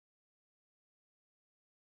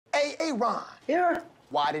Aaron. Yeah.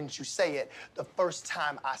 Why didn't you say it the first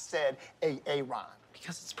time I said Aaron?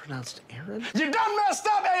 Because it's pronounced Aaron? You done messed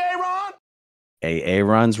up, Aaron!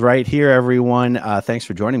 Aaron's right here, everyone. Thanks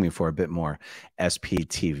for joining me for a bit more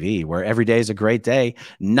SPTV, where every day is a great day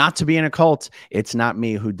not to be in a cult. It's not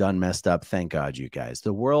me who done messed up. Thank God, you guys.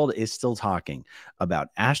 The world is still talking about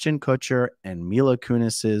ASHTON Kutcher and Mila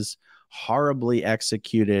Kunis's horribly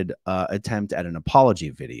executed attempt at an apology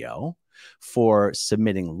video for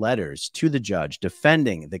submitting letters to the judge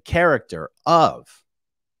defending the character of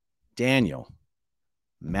Daniel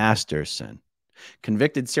Masterson,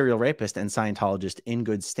 convicted serial rapist and Scientologist in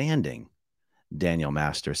good standing, Daniel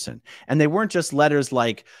Masterson. And they weren't just letters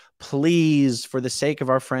like, please, for the sake of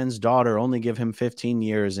our friend's daughter, only give him 15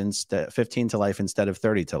 years instead, 15 to life instead of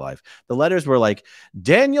 30 to life. The letters were like,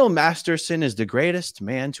 Daniel Masterson is the greatest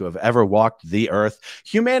man to have ever walked the earth.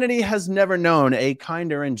 Humanity has never known a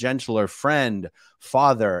kinder and gentler friend,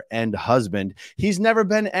 father, and husband. He's never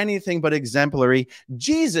been anything but exemplary.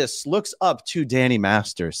 Jesus looks up to Danny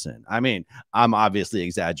Masterson. I mean, I'm obviously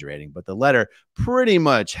exaggerating, but the letter pretty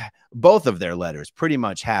much, both of their letters pretty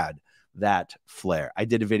much had that flair. I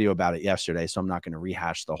did a video about it yesterday, so I'm not going to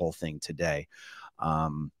rehash the whole thing today.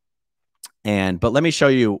 But let me show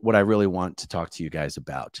you what I really want to talk to you guys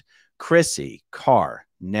about. Chrissie,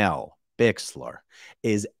 Carnell, Bixler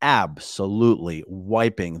is absolutely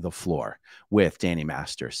wiping the floor with Danny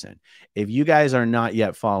Masterson. If you guys are not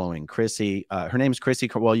yet following Chrissie, her name's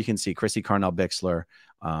Chrissie. Well, you can see Chrissie Carnell Bixler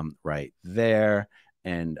right there.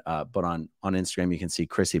 And but on Instagram, you can see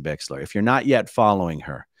Chrissie Bixler. If you're not yet following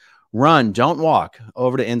her, run, don't walk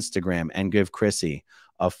over to Instagram and give Chrissie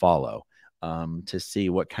a follow to see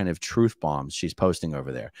what kind of truth bombs she's posting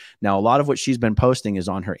over there. Now, a lot of what she's been posting is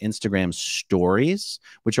on her Instagram stories,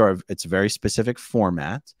 which are, it's a very specific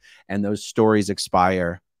format. And those stories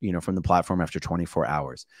expire, you know, from the platform after 24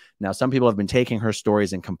 hours. Now, some people have been taking her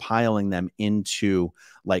stories and compiling them into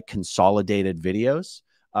like consolidated videos,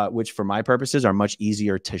 which for my purposes are much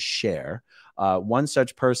easier to share. One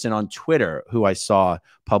such person on Twitter who I saw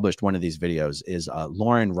published one of these videos is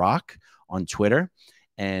Lauren Rock on Twitter.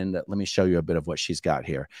 And let me show you a bit of what she's got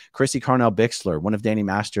here. Chrissie Carnell Bixler, one of Danny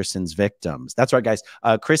Masterson's victims. That's right, guys.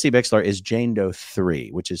 Chrissie Bixler is Jane Doe 3,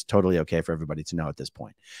 which is totally okay for everybody to know at this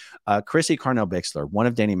point. Chrissie Carnell Bixler, one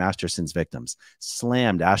of Danny Masterson's victims,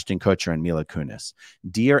 slammed ASHTON Kutcher and Mila Kunis.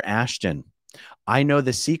 Dear ASHTON, I know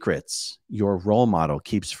the secrets your role model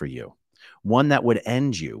keeps for you. One that would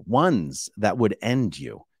end you. Ones that would end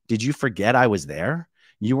you. Did you forget I was there?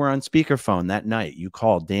 You were on speakerphone that night. You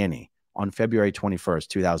called Danny on February 21st,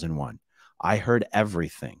 2001. I heard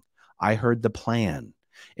everything. I heard the plan.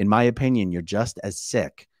 In my opinion, you're just as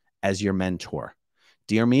sick as your mentor.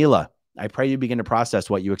 Dear Mila, I pray you begin to process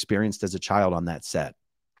what you experienced as a child on that set.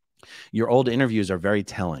 Your old interviews are very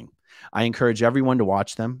telling. I encourage everyone to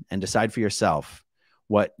watch them and decide for yourself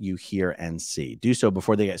what you hear and see. Do so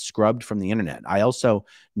before they get scrubbed from the internet. I also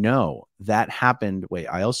know that happened. Wait,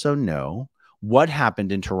 I also know what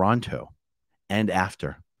happened in Toronto and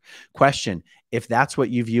after. Question, if that's what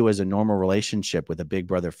you view as a normal relationship with a big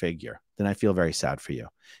brother figure, then I feel very sad for you.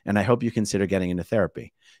 And I hope you consider getting into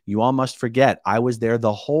therapy. You all must forget I was there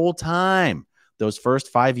the whole time. Those first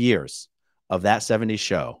 5 years of that 70s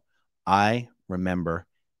show, I remember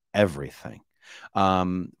everything.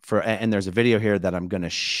 And there's a video here that I'm going to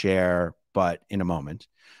share, but in a moment.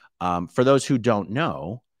 For those who don't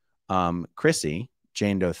know, Chrissie,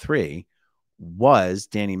 Jane Doe 3, was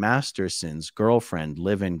Danny Masterson's girlfriend,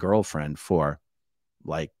 live-in girlfriend for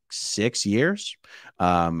like 6 years.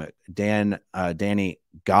 Danny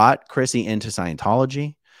got Chrissie into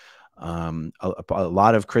Scientology. A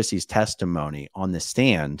lot of Chrissie's testimony on the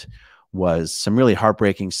stand was some really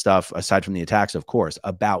heartbreaking stuff, aside from the attacks, of course,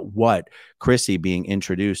 about what Chrissie being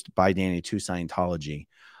introduced by Danny to Scientology,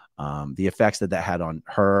 the effects that that had on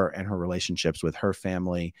her and her relationships with her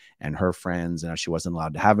family and her friends. And she wasn't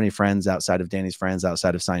allowed to have any friends outside of Danny's friends,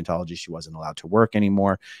 outside of Scientology. She wasn't allowed to work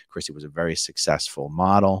anymore. Chrissie was a very successful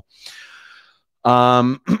model.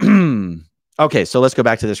 Okay, so let's go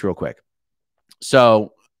back to this real quick.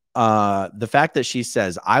 So the fact that she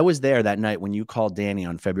says, I was there that night when you called Danny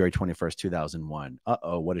on February 21st, 2001.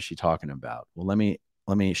 Uh-oh, what is she talking about? Well,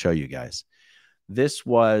 let me show you guys. This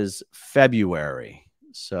was February.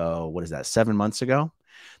 So what is that, 7 months ago?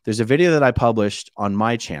 There's a video that I published on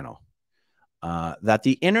my channel that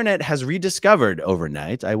the internet has rediscovered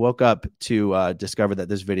overnight. I woke up to discover that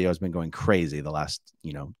this video has been going crazy the last,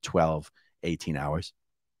 12, 18 hours.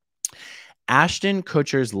 ASHTON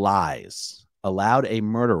Kutcher's lies allowed a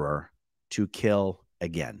murderer to kill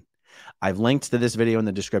again. I've linked to this video in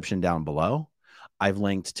the description down below. I've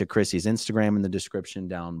linked to Chrissie's Instagram in the description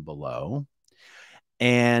down below.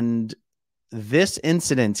 And this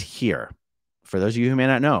incident here, for those of you who may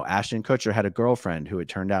not know, Ashton Kutcher had a girlfriend who it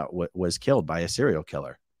turned out was killed by a serial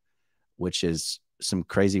killer, which is some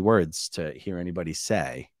crazy words to hear anybody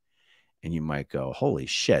say. And you might go, holy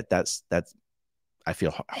shit, that's I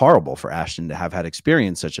feel horrible for Ashton to have had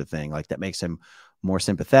experienced such a thing. Like, that makes him more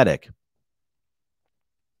sympathetic.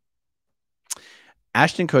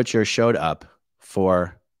 Ashton Kutcher showed up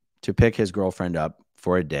to pick his girlfriend up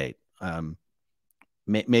for a date.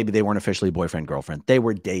 Maybe they weren't officially boyfriend, girlfriend. They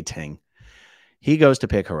were dating. He goes to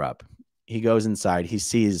pick her up. He goes inside. He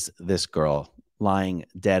sees this girl lying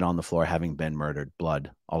dead on the floor, having been murdered,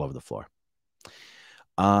 blood all over the floor.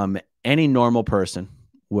 Any normal person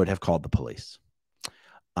would have called the police.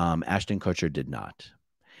 Ashton Kutcher did not.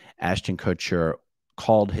 Ashton Kutcher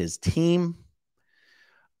called his team,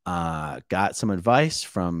 got some advice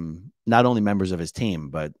from not only members of his team,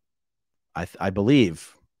 but I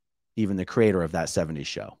believe even the creator of that 70s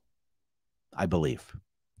show. I believe.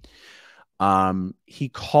 He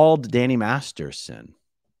called Danny Masterson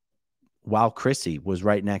while Chrissie was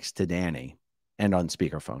right next to Danny and on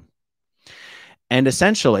speakerphone. And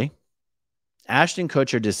essentially, Ashton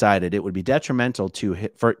Kutcher decided it would be detrimental to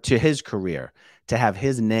his career to have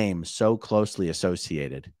his name so closely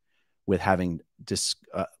associated with having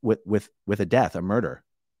with a death, a murder,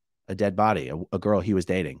 a dead body, a girl he was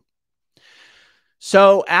dating.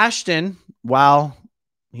 So Ashton, while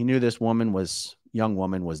he knew this young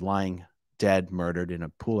woman was lying dead, murdered in a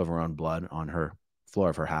pool of her own blood on her floor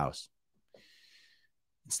of her house,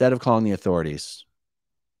 instead of calling the authorities,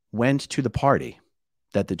 went to the party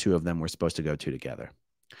that the two of them were supposed to go to together,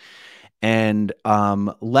 and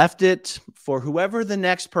left it for whoever the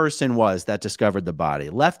next person was that discovered the body.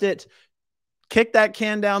 Left it, kicked that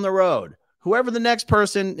can down the road. Whoever the next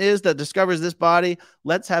person is that discovers this body,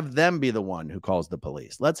 let's have them be the one who calls the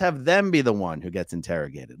police. Let's have them be the one who gets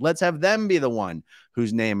interrogated. Let's have them be the one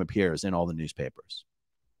whose name appears in all the newspapers.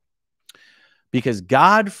 Because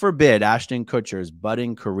God forbid Ashton Kutcher's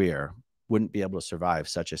budding career wouldn't be able to survive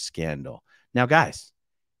such a scandal. Now, guys,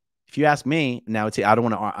 if you ask me, now it's, I don't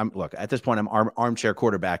want to, look, at this point, I'm armchair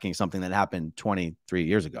quarterbacking something that happened 23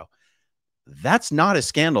 years ago. That's not a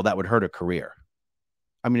scandal that would hurt a career.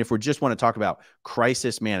 I mean, if we just want to talk about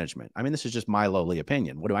crisis management, I mean, this is just my lowly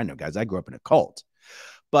opinion. What do I know, guys? I grew up in a cult.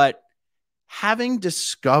 But having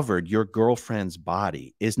discovered your girlfriend's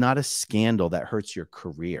body is not a scandal that hurts your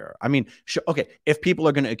career. I mean, okay, if people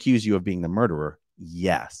are going to accuse you of being the murderer,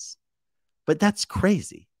 yes. But that's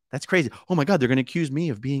crazy. That's crazy. Oh my God, they're going to accuse me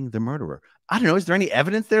of being the murderer. I don't know. Is there any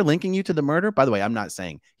evidence there linking you to the murder? By the way, I'm not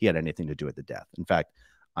saying he had anything to do with the death. In fact,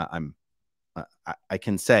 I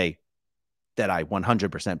can say that I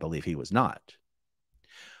 100% believe he was not.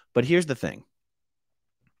 But here's the thing.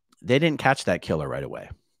 They didn't catch that killer right away.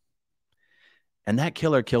 And that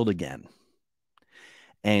killer killed again.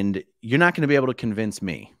 And you're not going to be able to convince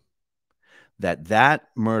me that that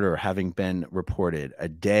murder having been reported a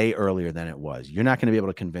day earlier than it was, you're not going to be able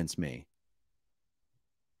to convince me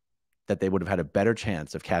that they would have had a better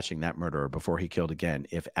chance of catching that murderer before he killed again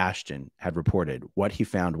if Ashton had reported what he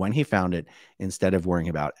found when he found it instead of worrying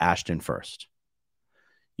about Ashton first.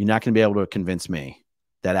 You're not going to be able to convince me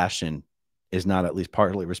that Ashton is not at least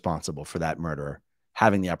partly responsible for that murderer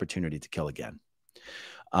having the opportunity to kill again.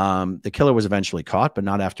 The killer was eventually caught, but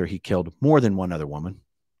not after he killed more than one other woman.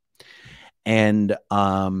 And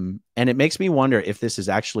it makes me wonder if this is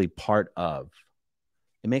actually part of,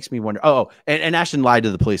 it makes me wonder. And Ashton lied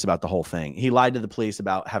to the police about the whole thing. He lied to the police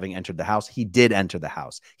about having entered the house. He did enter the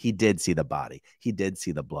house. He did see the body. He did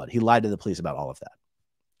see the blood. He lied to the police about all of that.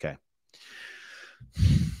 Okay.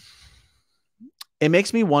 It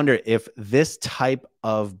makes me wonder if this type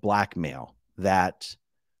of blackmail that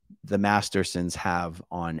the Mastersons have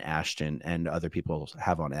on Ashton and other people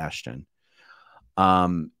have on Ashton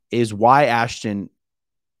is why Ashton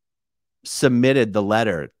submitted the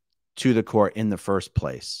letter to the court in the first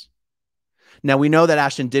place. Now, we know that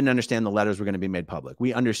Ashton didn't understand the letters were going to be made public.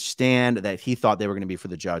 We understand that he thought they were going to be for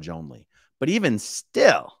the judge only. But even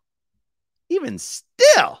still,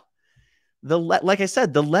 like I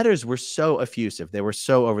said, the letters were so effusive. They were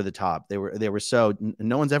so over the top. They were so,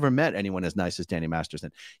 no one's ever met anyone as nice as Danny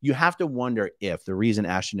Masterson. You have to wonder if the reason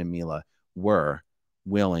Ashton and Mila were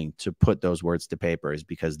willing to put those words to paper is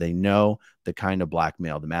because they know the kind of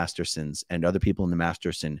blackmail the Mastersons and other people in the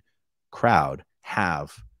Masterson crowd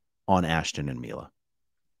have on Ashton and Mila.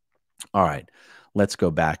 All right, let's go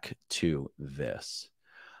back to this.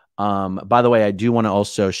 By the way, I do want to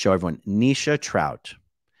also show everyone Nisha Trout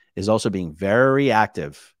is also being very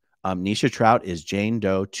active. Nisha Trout is Jane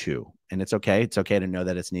Doe 2, And it's okay. It's okay to know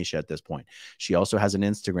that it's Nisha at this point. She also has an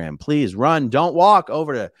Instagram. Please run, don't walk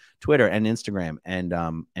over to Twitter and Instagram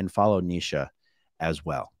and follow Nisha as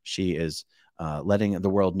well. She is letting the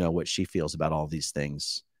world know what she feels about all these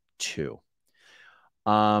things too.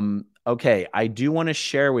 Okay, I do want to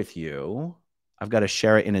share with you. I've got to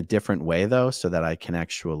share it in a different way though, so that I can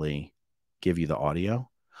actually give you the audio.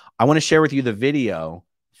 I want to share with you the video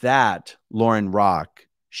that Lauren Rock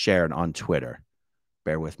shared on Twitter.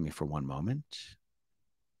 Bear with me for one moment.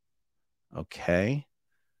 Okay,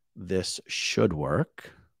 this should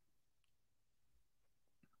work.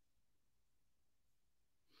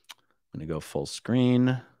 I'm going to go full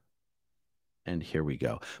screen. And here we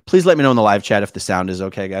go. Please let me know in the live chat if the sound is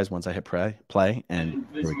okay, guys, once I hit play. And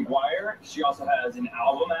Liz McGuire, she also has an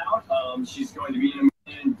album out. She's going to be in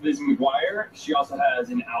Liz McGuire. She also has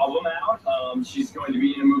an album out. She's going to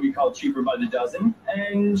be in a movie called Cheaper by the Dozen.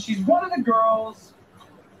 And she's one of the girls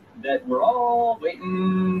that we're all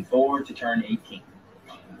waiting for to turn 18,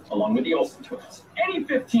 along with the Olsen twins. Any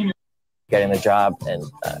 15 getting the job, and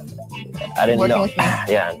I didn't Working know. with me?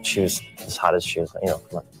 Yeah, and she was as hot as she was.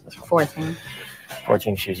 14.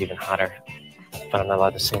 14, she was even hotter. But I'm not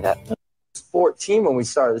allowed to say that. 14 when we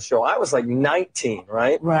started the show. I was like 19,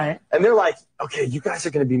 right? Right. And they're like, okay, you guys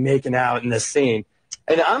are going to be making out in this scene.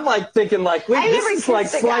 And I'm like thinking like, wait, this is like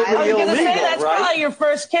slightly I was illegal, gonna say that's right? probably your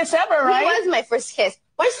first kiss ever, right? It was my first kiss.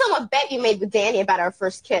 Why don't you tell them a bet you made with Danny about our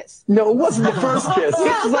first kiss? No, it wasn't the first kiss. No,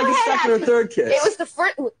 This is like go a ahead, second or Ashley. third kiss. It was the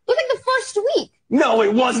first. It was like the first week. No,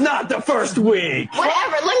 it was not the first week.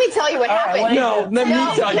 Whatever. Let me tell you what happened. wait. No, let me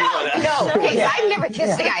tell you what happened. No. Okay, so I've never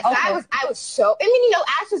kissed a guy. So Okay. I was so. I mean, you know,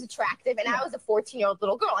 Ash was attractive, and I was a 14-year-old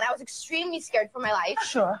little girl, and I was extremely scared for my life.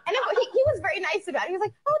 Sure. And then he was very nice about it. He was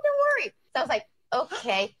like, "Oh, don't worry." So I was like,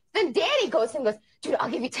 "Okay." Then Danny goes to him and goes, "Dude, I'll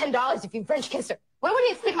give you $10 if you French kiss her." What would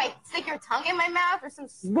you stick your tongue in my mouth or some?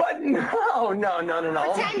 What? No. For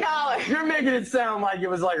 $10. You're making it sound like it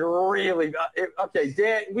was like really. Okay,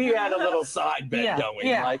 Dan, we had a little side bet going.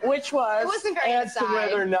 Yeah. Like, Which was? It wasn't very as to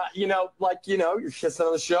whether or not, you're kissing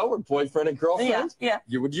on the show with boyfriend and girlfriend. Yeah.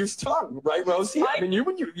 You would use tongue, right, Rosie? I mean, you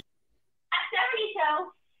would use. 70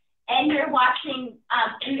 Show, and you're watching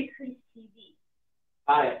In the Crease TV.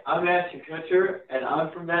 Hi, I'm Ashton Kutcher, and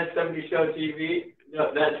I'm from That 70 Show TV.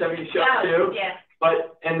 No, That 70 Show too. Yeah.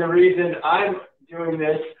 And the reason I'm doing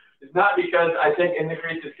this is not because I think In the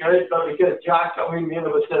Crease is good, but because Josh told me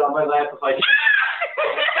Mila would sit on my lap and like,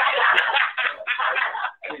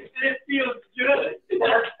 it feels good.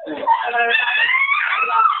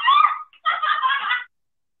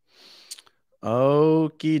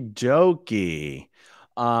 Okie dokie.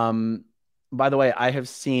 By the way, I have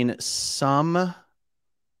seen some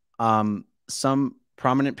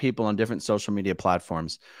prominent people on different social media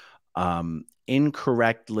platforms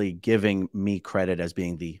incorrectly giving me credit as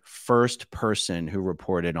being the first person who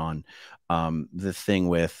reported on the thing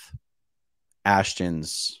with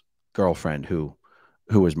Ashton's girlfriend who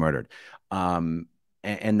was murdered, and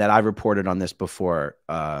that I reported on this before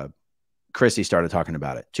Chrissie started talking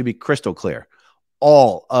about it. To be crystal clear,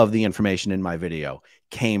 all of the information in my video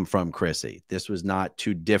came from Chrissie. This was not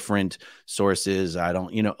two different sources. I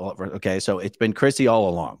don't, okay. So it's been Chrissie all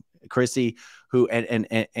along. Chrissie who,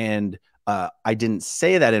 and I didn't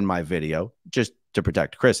say that in my video just to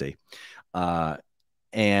protect Chrissie. And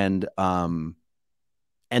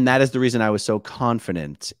that is the reason I was so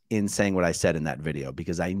confident in saying what I said in that video,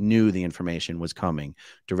 because I knew the information was coming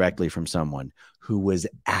directly from someone who was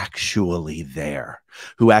actually there,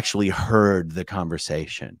 who actually heard the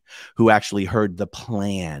conversation, who actually heard the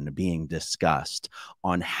plan being discussed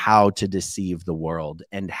on how to deceive the world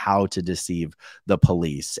and how to deceive the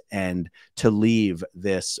police and to leave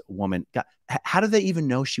this woman. God, how do they even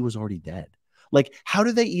know she was already dead? Like, how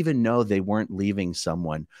do they even know they weren't leaving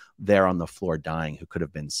someone there on the floor dying who could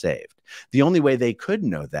have been saved? The only way they could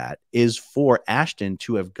know that is for ASHTON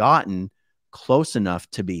to have gotten close enough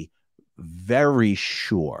to be very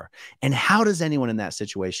sure. And how does anyone in that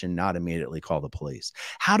situation not immediately call the police?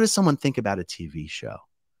 How does someone think about a TV show?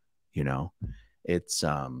 It's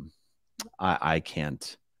I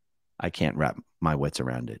can't wrap my wits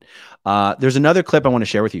around it. There's another clip I want to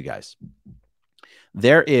share with you guys.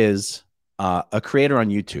 There is a creator on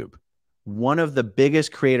YouTube, one of the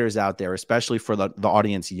biggest creators out there, especially for the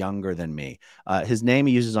audience younger than me. His name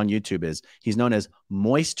he uses on YouTube he's known as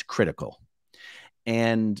Moist Critical.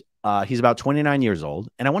 And he's about 29 years old.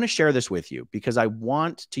 And I want to share this with you because I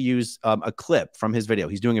want to use a clip from his video.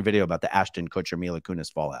 He's doing a video about the ASHTON Kutcher Mila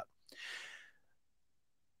Kunis fallout.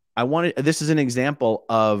 this is an example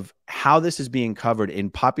of how this is being covered in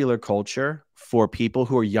popular culture for people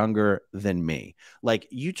who are younger than me. Like,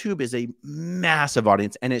 YouTube is a massive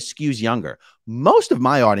audience and it skews younger. Most of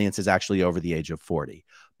my audience is actually over the age of 40,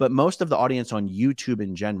 but most of the audience on YouTube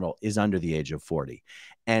in general is under the age of 40.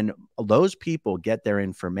 And those people get their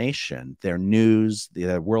information, their news,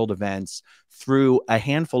 their world events through a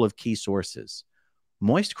handful of key sources.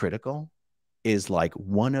 Moist Critical is like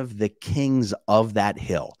one of the kings of that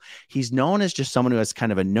hill. He's known as just someone who has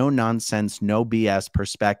kind of a no nonsense, no BS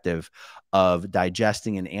perspective of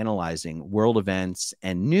digesting and analyzing world events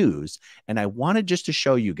and news. And I wanted just to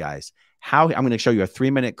show you guys how I'm going to show you a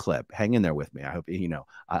 3-minute clip. Hang in there with me. I hope you know,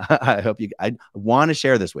 I want to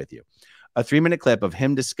share this with you. A 3-minute clip of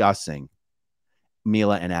him discussing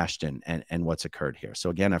Mila and ASHTON and what's occurred here.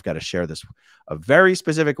 So again, I've got to share this a very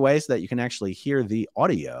specific way so that you can actually hear the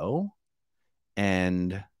audio.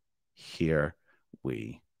 And here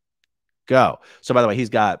we go. So by the way, he's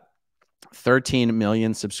got 13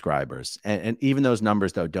 million subscribers. And even those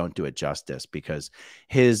numbers, though, don't do it justice, because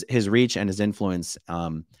his reach and his influence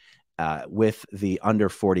with the under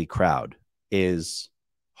 40 crowd is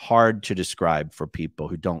hard to describe for people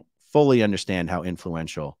who don't fully understand how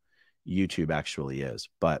influential YouTube actually is.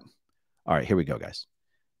 But all right, here we go, guys.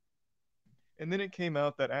 And then it came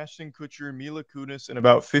out that Ashton Kutcher, Mila Kunis, and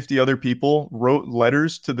about 50 other people wrote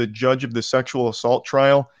letters to the judge of the sexual assault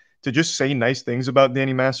trial to just say nice things about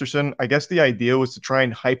Danny Masterson. I guess the idea was to try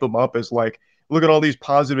and hype him up as like, look at all these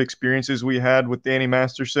positive experiences we had with Danny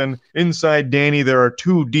Masterson. Inside Danny, there are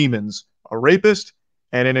 2 demons, a rapist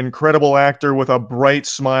and an incredible actor with a bright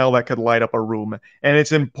smile that could light up a room. And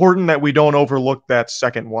it's important that we don't overlook that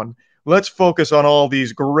second one. Let's focus on all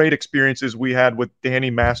these great experiences we had with Danny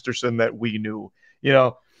Masterson that we knew. You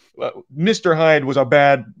know, Mr. Hyde was a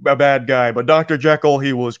bad guy, but Dr. Jekyll,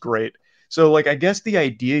 he was great. So, like, I guess the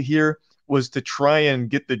idea here was to try and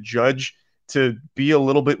get the judge to be a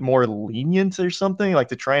little bit more lenient or something, like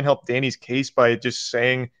to try and help Danny's case by just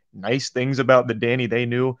saying nice things about the Danny they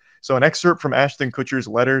knew. So an excerpt from Ashton Kutcher's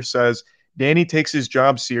letter says, Danny takes his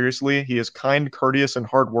job seriously. He is kind, courteous, and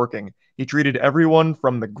hardworking. He treated everyone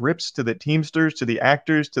from the grips to the Teamsters to the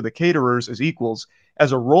actors to the caterers as equals.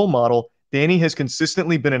 As a role model, Danny has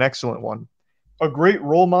consistently been an excellent one. A great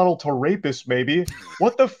role model to rapists, maybe.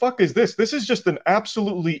 What the fuck is this? This is just an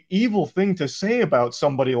absolutely evil thing to say about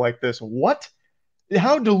somebody like this. What?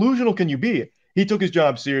 How delusional can you be? He took his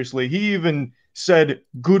job seriously. He even said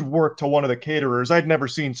good work to one of the caterers. I'd never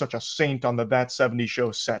seen such a saint on the That 70s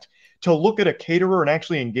Show set. To look at a caterer and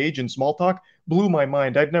actually engage in small talk blew my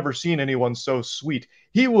mind. I'd never seen anyone so sweet.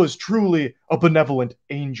 He was truly a benevolent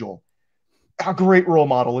angel. A great role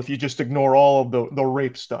model if you just ignore all of the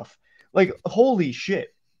rape stuff. Like, holy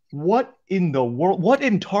shit. What in the world? What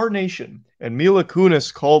in tarnation? And Mila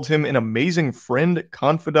Kunis called him an amazing friend,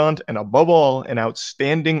 confidant, and above all, an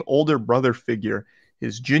outstanding older brother figure.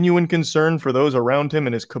 His genuine concern for those around him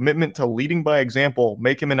and his commitment to leading by example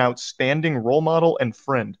make him an outstanding role model and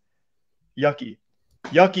friend. Yucky.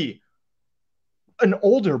 Yucky. An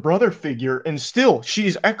older brother figure, and still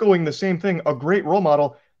she's echoing the same thing, a great role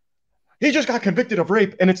model. He just got convicted of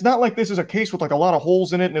rape, and it's not like this is a case with like a lot of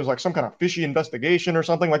holes in it and it was like some kind of fishy investigation or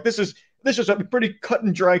something. Like this is a pretty cut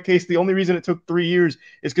and dry case. The only reason it took 3 years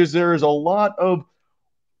is because there is a lot of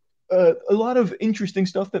interesting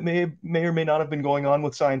stuff that may or may not have been going on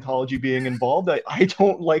with Scientology being involved. I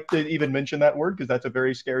don't like to even mention that word because that's a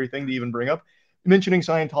very scary thing to even bring up. Mentioning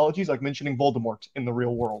Scientology is like mentioning Voldemort in the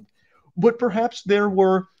real world. But perhaps there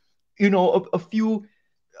were, a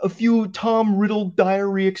few Tom Riddle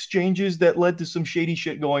diary exchanges that led to some shady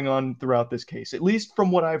shit going on throughout this case, at least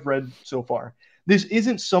from what I've read so far. This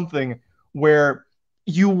isn't something where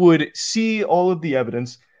you would see all of the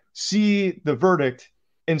evidence, see the verdict,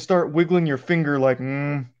 and start wiggling your finger like,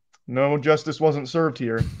 no, justice wasn't served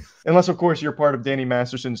here. Unless, of course, you're part of Danny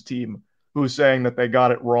Masterson's team, who's saying that they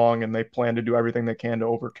got it wrong and they plan to do everything they can to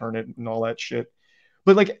overturn it and all that shit.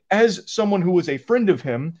 But, like, as someone who was a friend of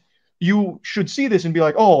him, you should see this and be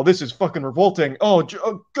like, oh, this is fucking revolting. Oh,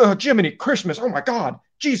 Jiminy Christmas. Oh, my God.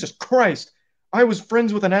 Jesus Christ. I was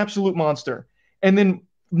friends with an absolute monster. And then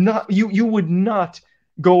you would not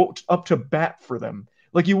go up to bat for them.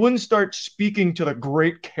 Like, you wouldn't start speaking to the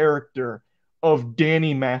great character of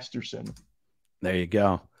Danny Masterson. There you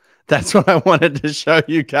go. That's what I wanted to show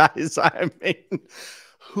you guys. I mean,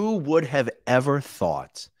 who would have ever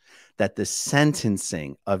thought that the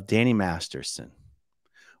sentencing of Danny Masterson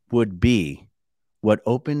would be what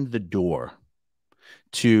opened the door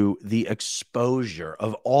to the exposure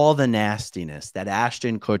of all the nastiness that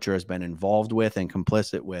Ashton Kutcher has been involved with and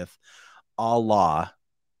complicit with, a la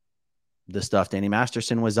the stuff Danny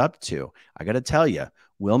Masterson was up to. I got to tell you,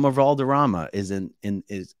 Wilmer Valderrama is in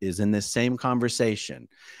this same conversation.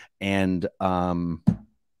 And,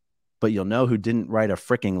 but you'll know who didn't write a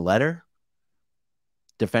freaking letter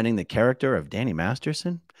defending the character of Danny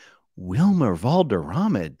Masterson? Wilmer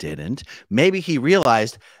Valderrama didn't. Maybe he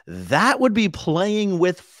realized that would be playing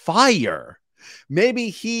with fire.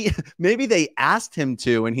 Maybe they asked him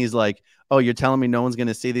to, and he's like, oh, you're telling me no one's going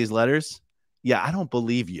to see these letters? Yeah, I don't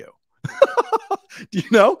believe you. Do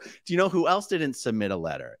you know who else didn't submit a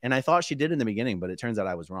letter? And I thought she did in the beginning, but it turns out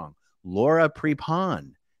I was wrong. Laura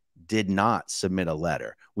Prepon did not submit a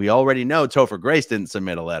letter. We already know Topher Grace didn't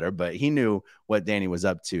submit a letter, but he knew what Danny was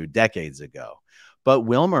up to decades ago. But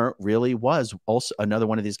Wilmer really was also another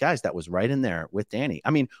one of these guys that was right in there with Danny.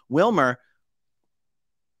 I mean, Wilmer,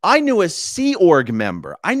 I knew a Sea Org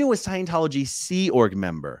member. I knew a Scientology Sea Org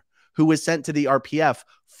member who was sent to the RPF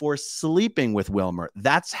for sleeping with Wilmer.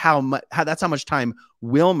 That's how much time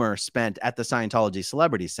Wilmer spent at the Scientology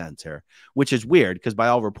Celebrity Center, which is weird because by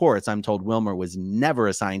all reports, I'm told Wilmer was never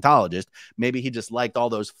a Scientologist. Maybe he just liked all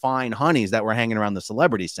those fine honeys that were hanging around the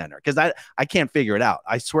Celebrity Center, because I can't figure it out.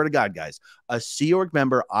 I swear to God, guys, a Sea Org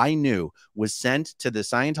member I knew was sent to the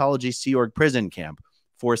Scientology Sea Org prison camp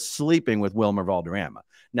for sleeping with Wilmer Valderrama.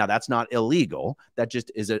 Now, that's not illegal. That just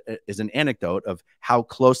is an anecdote of how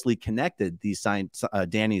closely connected these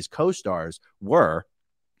Danny's co-stars were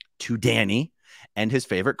to Danny and his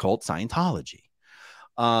favorite cult, Scientology.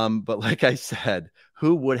 But like I said,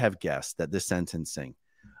 who would have guessed that this sentencing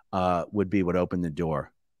would be what opened the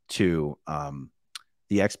door to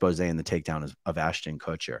the expose and the takedown of Ashton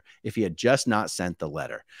Kutcher if he had just not sent the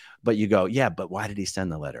letter? But you go, yeah, but why did he send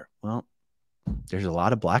the letter? Well, there's a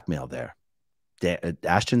lot of blackmail there.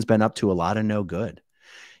 Ashton's been up to a lot of no good,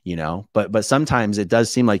 but sometimes it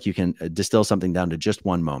does seem like you can distill something down to just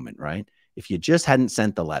one moment, right? If you just hadn't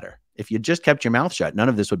sent the letter, if you just kept your mouth shut, none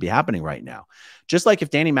of this would be happening right now. Just like if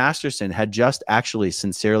Danny Masterson had just actually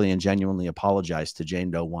sincerely and genuinely apologized to Jane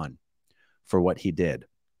Doe 1 for what he did,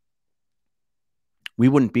 we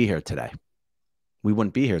wouldn't be here today. We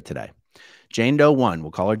wouldn't be here today. Jane Doe 1, we'll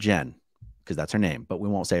call her Jen because that's her name, but we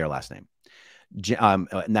won't say her last name. And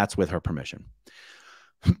that's with her permission.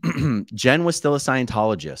 Jen was still a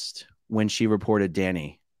Scientologist when she reported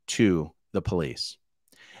Danny to the police.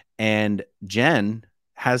 And Jen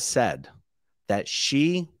has said that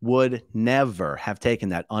she would never have taken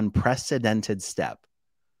that unprecedented step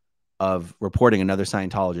of reporting another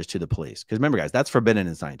Scientologist to the police. Because remember, guys, that's forbidden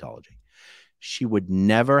in Scientology. She would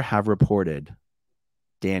never have reported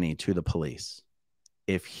Danny to the police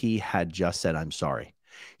if he had just said, I'm sorry.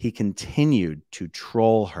 He continued to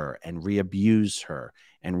troll her and re-abuse her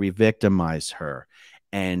and re-victimize her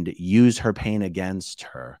and use her pain against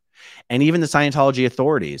her. And even the Scientology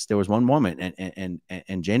authorities, there was one moment,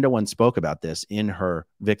 and Jane Doe 1 spoke about this in her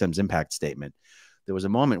victims impact statement. There was a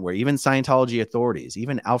moment where even Scientology authorities,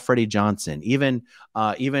 even Alfred Johnson, even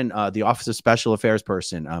the Office of Special Affairs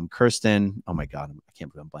person, Kirsten, oh my God, I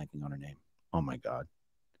can't believe I'm blanking on her name. Oh my God.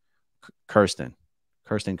 Kirsten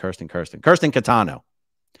Catano.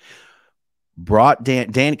 Brought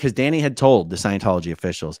Danny, because Danny had told the Scientology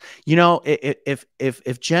officials,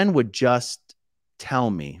 if Jen would just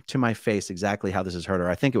tell me to my face exactly how this has hurt her,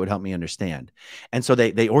 I think it would help me understand. And so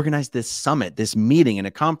they organized this summit, this meeting in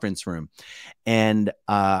a conference room, and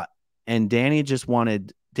Danny just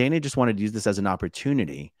wanted to use this as an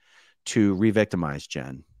opportunity to re-victimize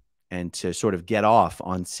Jen and to sort of get off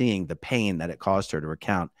on seeing the pain that it caused her to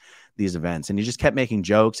recount these events. And he just kept making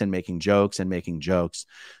jokes and making jokes and making jokes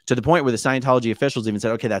to the point where the Scientology officials even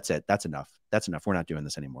said, okay, that's it. That's enough. That's enough. We're not doing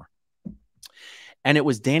this anymore. And it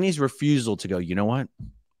was Danny's refusal to go, you know what?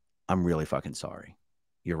 I'm really fucking sorry.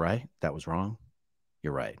 You're right. That was wrong.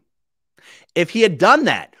 You're right. If he had done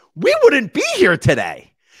that, we wouldn't be here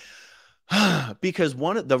today. Because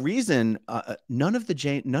one of the reason none of the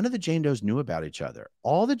Jane Does knew about each other.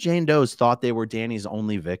 All the Jane Does thought they were Danny's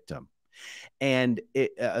only victim. And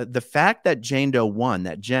the fact that Jane Doe 1,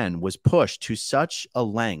 that Jen, was pushed to such a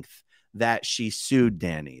length that she sued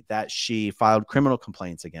Danny, that she filed criminal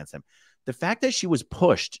complaints against him, the fact that she was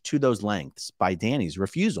pushed to those lengths by Danny's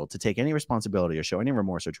refusal to take any responsibility or show any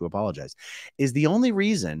remorse or to apologize is the only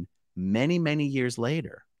reason many, many years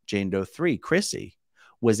later, Jane Doe 3, Chrissie,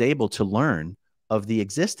 was able to learn of the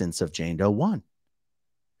existence of Jane Doe 1.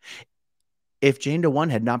 If Jane Doe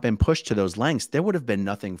 1 had not been pushed to those lengths, there would have been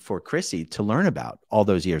nothing for Chrissie to learn about all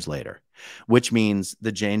those years later, which means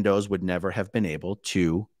the Jane Does would never have been able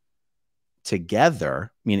to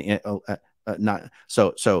together,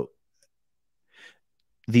 so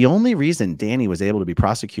the only reason Danny was able to be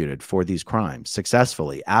prosecuted for these crimes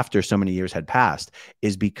successfully after so many years had passed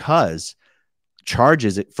is because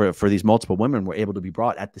charges for these multiple women were able to be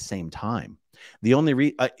brought at the same time. The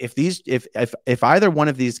only if either one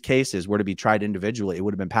of these cases were to be tried individually, it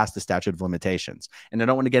would have been past the statute of limitations. And I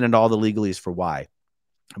don't want to get into all the legalese for why,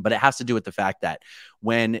 but it has to do with the fact that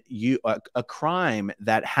when you a crime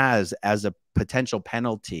that has as a potential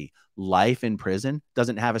penalty life in prison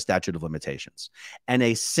doesn't have a statute of limitations, and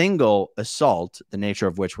a single assault, the nature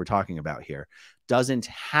of which we're talking about here, doesn't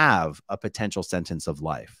have a potential sentence of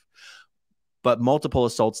life. But multiple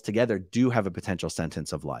assaults together do have a potential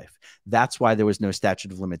sentence of life. That's why there was no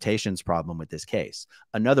statute of limitations problem with this case.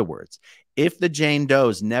 In other words, if the Jane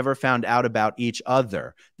Does never found out about each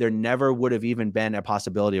other, there never would have even been a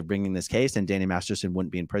possibility of bringing this case, and Danny Masterson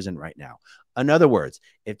wouldn't be in prison right now. In other words,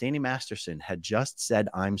 if Danny Masterson had just said,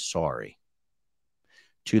 "I'm sorry,"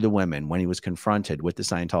 to the women when he was confronted with the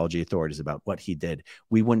Scientology authorities about what he did,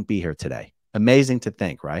 we wouldn't be here today. Amazing to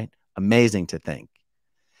think, right? Amazing to think.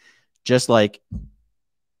 Just like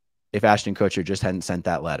if Ashton Kutcher just hadn't sent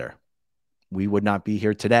that letter, we would not be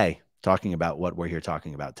here today talking about what we're here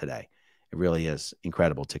talking about today. It really is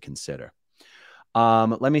incredible to consider.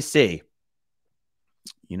 Let me see.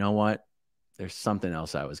 You know what? There's something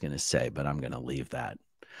else I was going to say, but I'm going to leave that.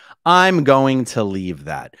 I'm going to leave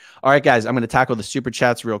that. All right, guys, I'm going to tackle the super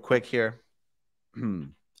chats real quick here.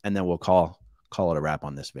 And then we'll call it a wrap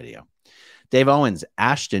on this video. Dave Owens,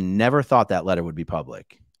 Ashton never thought that letter would be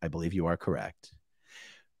public. I believe you are correct.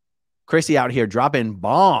 Chrissie out here dropping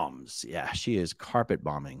bombs. Yeah, she is carpet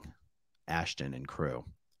bombing Ashton and crew.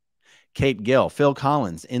 Kate Gill, Phil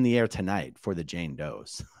Collins in the air tonight for the Jane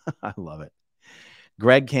Does. I love it.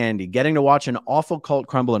 Greg Candy, getting to watch an awful cult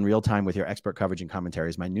crumble in real time with your expert coverage and commentary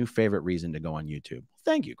is my new favorite reason to go on YouTube.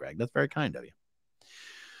 Thank you, Greg. That's very kind of you.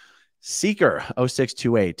 Seeker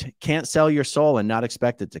 0628, can't sell your soul and not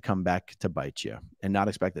expect it to come back to bite you. And not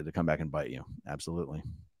expect it to come back and bite you. Absolutely.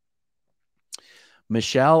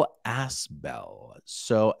 Michelle Asbell.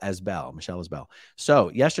 Michelle Asbell. So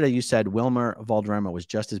yesterday you said Wilmer Valderrama was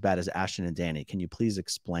just as bad as Ashton and Danny. Can you please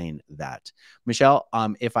explain that? Michelle,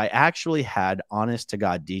 if I actually had honest to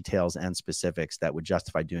God details and specifics that would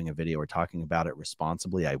justify doing a video or talking about it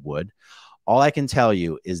responsibly, I would. All I can tell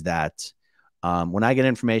you is that when I get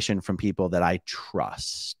information from people that I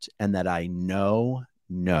trust and that I know,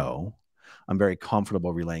 I'm very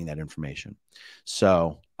comfortable relaying that information.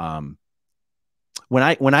 So,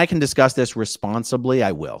 when I can discuss this responsibly,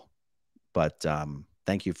 I will. But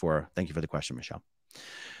thank you for the question, Michelle.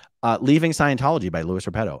 Leaving Scientology by Louis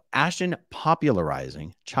Repetto. Ashton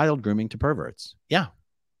popularizing child grooming to perverts. Yeah,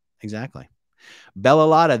 exactly. Bella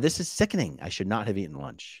Lotta, this is sickening. I should not have eaten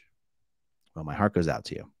lunch. Well, my heart goes out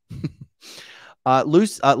to you.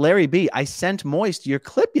 Larry B, I sent Moist your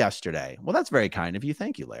clip yesterday. Well, that's very kind of you.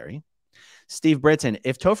 Thank you, Larry. Steve Britton,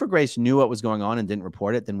 if Topher Grace knew what was going on and didn't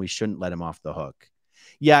report it, then we shouldn't let him off the hook.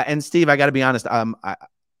 Yeah, and Steve, I got to be honest.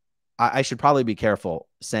 I should probably be careful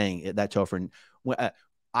saying that Topher.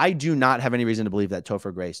 I do not have any reason to believe that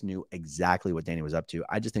Topher Grace knew exactly what Danny was up to.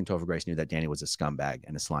 I just think Topher Grace knew that Danny was a scumbag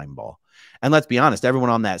and a slime ball. And let's be honest, everyone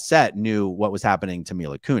on that set knew what was happening to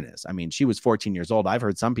Mila Kunis. I mean, she was 14 years old. I've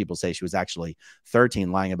heard some people say she was actually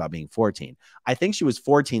 13, lying about being 14. I think she was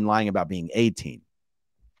 14, lying about being 18.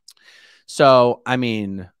 So, I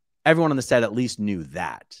mean, everyone on the set at least knew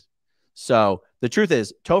that. So the truth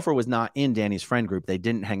is, Topher was not in Danny's friend group. They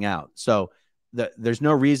didn't hang out. So there's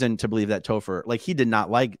no reason to believe that Topher, like, he did not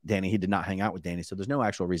like Danny. He did not hang out with Danny. So there's no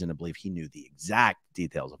actual reason to believe he knew the exact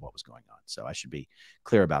details of what was going on. So I should be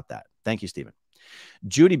clear about that. Thank you, Stephen.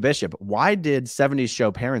 Judy Bishop, why did 70s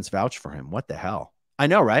show parents vouch for him? What the hell? I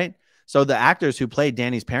know, right? So the actors who played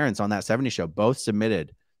Danny's parents on that 70s show both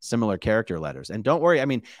submitted similar character letters. And don't worry, I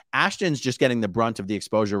mean, Ashton's just getting the brunt of the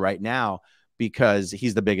exposure right now because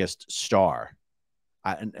he's the biggest star.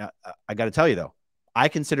 I got to tell you, though, I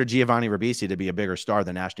consider Giovanni Ribisi to be a bigger star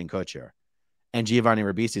than Ashton Kutcher. And Giovanni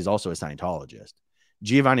Ribisi is also a Scientologist.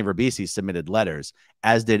 Giovanni Ribisi submitted letters,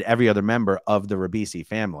 as did every other member of the Ribisi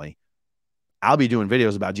family. I'll be doing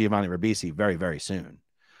videos about Giovanni Ribisi very, very soon.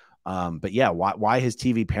 But yeah, why his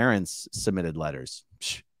TV parents submitted letters?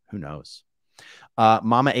 Who knows?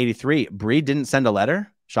 Mama 83, Bree didn't send a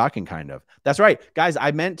letter. Shocking, kind of. That's right, guys.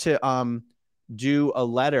 I meant to do a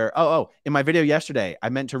letter. In my video yesterday, I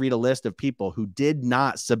meant to read a list of people who did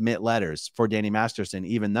not submit letters for Danny Masterson,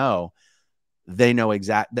 even though they know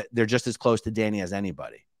they're just as close to Danny as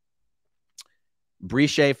anybody. Bree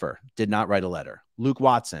Schaefer did not write a letter. Luke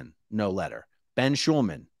Watson, no letter. Ben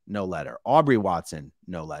Schulman, no letter. Aubrey Watson,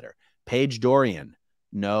 no letter. Paige Dorian,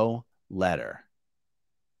 no letter.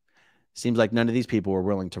 Seems like none of these people were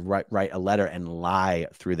willing to write a letter and lie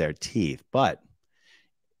through their teeth. But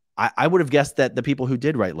I would have guessed that the people who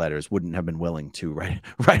did write letters wouldn't have been willing to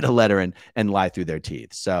write a letter and lie through their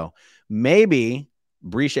teeth. So maybe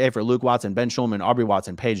Bree Schaefer, Luke Watson, Ben Schulman, Aubrey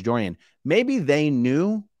Watson, Paige Dorian, maybe they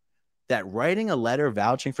knew that writing a letter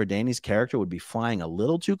vouching for Danny's character would be flying a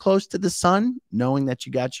little too close to the sun, knowing that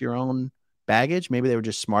you got your own baggage. Maybe they were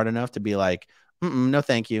just smart enough to be like, no,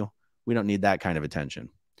 thank you. We don't need that kind of attention.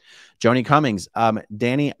 Joni Cummings,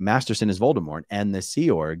 Danny Masterson is Voldemort, and the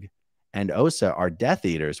Sea Org and Osa are Death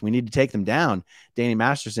Eaters. We need to take them down. Danny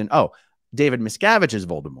Masterson. Oh, David Miscavige is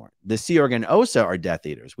Voldemort. The Sea Org and Osa are Death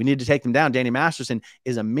Eaters. We need to take them down. Danny Masterson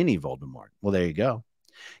is a mini Voldemort. Well, there you go.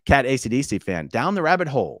 Cat ACDC fan. Down the Rabbit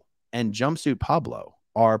Hole and Jumpsuit Pablo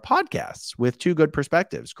are podcasts with two good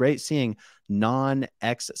perspectives. Great seeing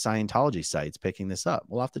non-ex-Scientology sites picking this up.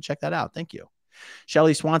 We'll have to check that out. Thank you.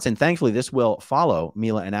 Shelly Swanson. Thankfully, this will follow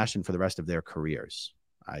Mila and Ashton for the rest of their careers.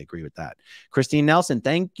 I agree with that. Christine Nelson,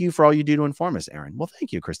 thank you for all you do to inform us, Aaron. Well,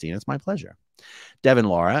 thank you, Christine. It's my pleasure. Devin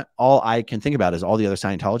Laura, all I can think about is all the other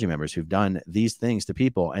Scientology members who've done these things to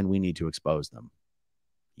people, and we need to expose them.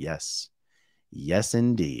 Yes. Yes,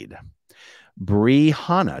 indeed. Bree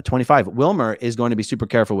Hanna, 25. Wilmer is going to be super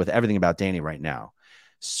careful with everything about Danny right now.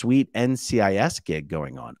 Sweet NCIS gig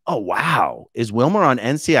going on. Oh, wow. Is Wilmer on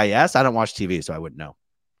NCIS? I don't watch TV, so I wouldn't know.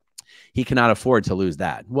 He cannot afford to lose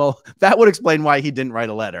that. Well, that would explain why he didn't write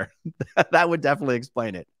a letter. That would definitely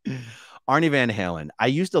explain it. Arnie Van Halen. I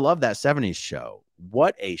used to love that 70s show.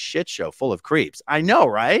 What a shit show full of creeps. I know,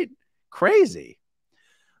 right? Crazy.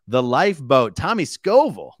 The Lifeboat. Tommy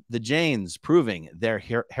Scoville. The Janes proving their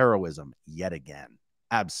heroism yet again.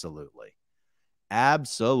 Absolutely.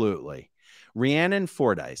 Absolutely. Rhiannon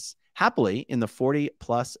Fordyce. Happily in the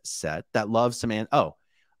 40-plus set that loves some...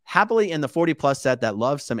 Happily in the 40-plus set that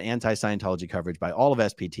loves some anti-Scientology coverage by all of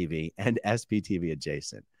SPTV and SPTV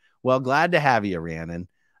adjacent. Well, glad to have you, Rhiannon.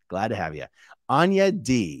 Glad to have you. Anya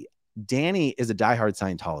D. Danny is a diehard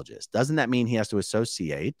Scientologist. Doesn't that mean he has to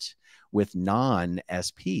associate with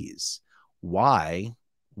non-SPs? Why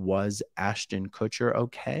was Ashton Kutcher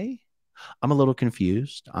okay? I'm a little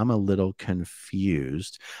confused. Diehard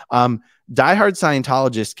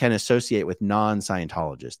Scientologists can associate with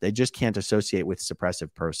non-Scientologists. They just can't associate with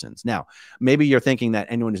suppressive persons. Now, maybe you're thinking that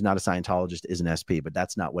anyone who's not a Scientologist is an SP, but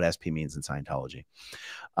that's not what SP means in Scientology.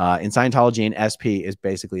 In Scientology, an SP is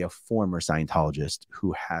basically a former Scientologist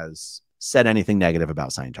who has said anything negative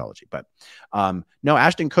about Scientology. But no,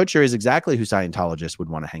 Ashton Kutcher is exactly who Scientologists would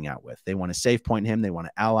want to hang out with. They want to safe point him. They want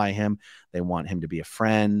to ally him. They want him to be a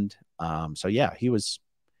friend. So yeah, he was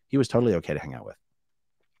totally okay to hang out with.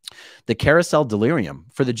 The Carousel Delirium.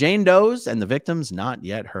 For the Jane Does and the victims not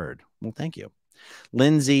yet heard. Well, thank you.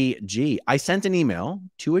 Lindsay G. I sent an email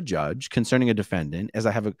to a judge concerning a defendant as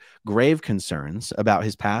I have grave concerns about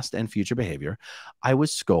his past and future behavior. I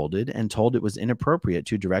was scolded and told it was inappropriate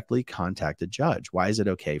to directly contact a judge. Why is it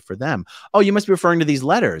okay for them? Oh, you must be referring to these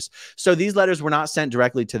letters. So these letters were not sent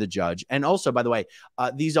directly to the judge. And also, by the way,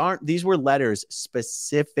 these were letters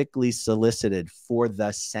specifically solicited for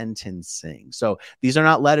the sentencing. So these are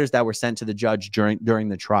not letters that were sent to the judge during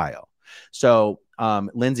the trial. So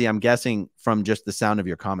Lindsay, I'm guessing from just the sound of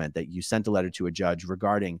your comment that you sent a letter to a judge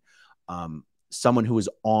regarding someone who is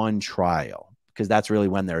on trial, because that's really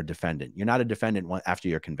when they're a defendant. You're not a defendant after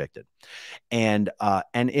you're convicted. And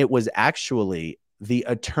it was actually the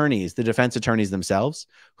attorneys, the defense attorneys themselves,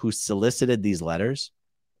 who solicited these letters.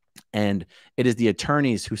 And it is the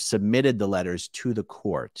attorneys who submitted the letters to the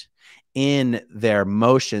court in their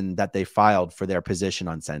motion that they filed for their position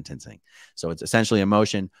on sentencing. So it's essentially a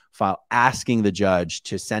motion filed asking the judge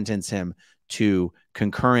to sentence him to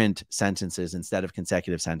concurrent sentences instead of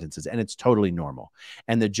consecutive sentences. And it's totally normal.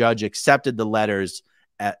 And the judge accepted the letters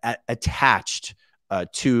attached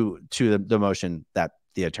to the motion that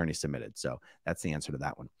the attorney submitted. So that's the answer to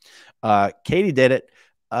that one. Katie did it.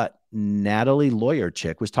 Natalie Lawyer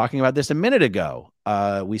Chick was talking about this a minute ago.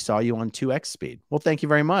 We saw you on 2x speed. Well, thank you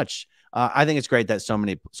very much. I think it's great that so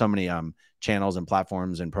many channels and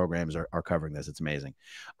platforms and programs are covering this. It's amazing.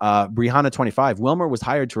 Brianna 25. Wilmer was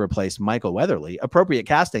hired to replace Michael Weatherly. Appropriate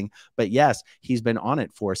casting, but yes, he's been on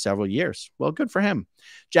it for several years. Well, good for him.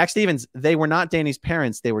 Jack Stevens. They were not Danny's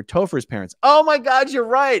parents. They were Topher's parents. Oh my God, you're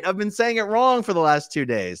right. I've been saying it wrong for the last 2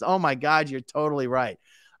 days. Oh my God, you're totally right.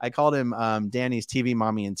 I called him Danny's TV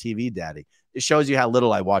mommy and TV daddy. It shows you how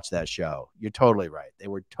little I watch that show. You're totally right. They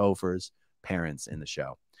were Topher's parents in the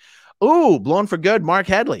show. Ooh, blown for good, Mark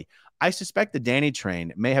Headley. I suspect the Danny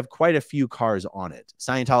train may have quite a few cars on it.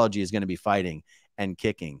 Scientology is going to be fighting and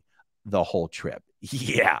kicking the whole trip.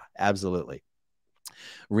 Yeah, absolutely.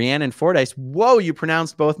 Rhiannon Fordyce. Whoa, you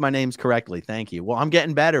pronounced both my names correctly. Thank you. Well, I'm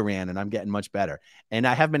getting better, Rhiannon. I'm getting much better. And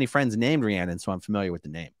I have many friends named Rhiannon, so I'm familiar with the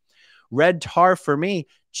name. Red tar for me.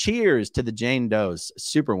 Cheers to the Jane Does.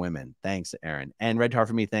 Super women. Thanks, Aaron. And red tar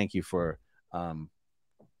for me. Thank you for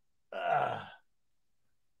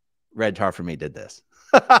red tar for me did this.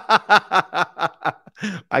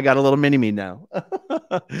 I got a little mini-me now.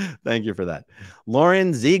 Thank you for that.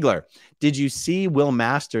 Lauren Ziegler, did you see Will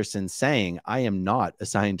Masterson saying, I am not a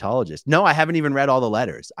Scientologist? No, I haven't even read all the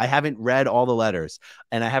letters. I haven't read all the letters,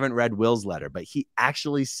 and I haven't read Will's letter, but he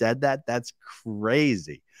actually said that. That's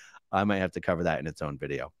crazy. I might have to cover that in its own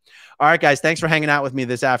video. All right, guys, thanks for hanging out with me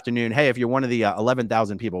this afternoon. Hey, if you're one of the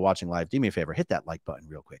 11,000 people watching live, do me a favor, hit that like button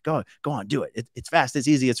real quick. Go on, do it. It's fast, it's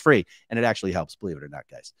easy, it's free, and it actually helps, believe it or not,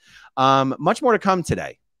 guys. Much more to come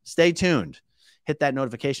today. Stay tuned. Hit that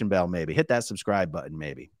notification bell, maybe. Hit that subscribe button,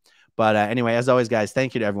 maybe. But anyway, as always, guys,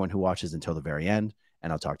 thank you to everyone who watches until the very end,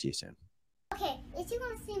 and I'll talk to you soon. Okay, if you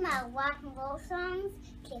want to see my rock and roll songs,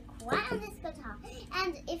 click right on this guitar.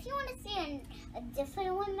 And if you want to see a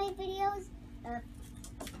different one of my videos,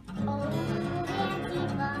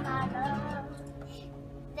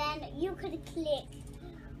 then you could click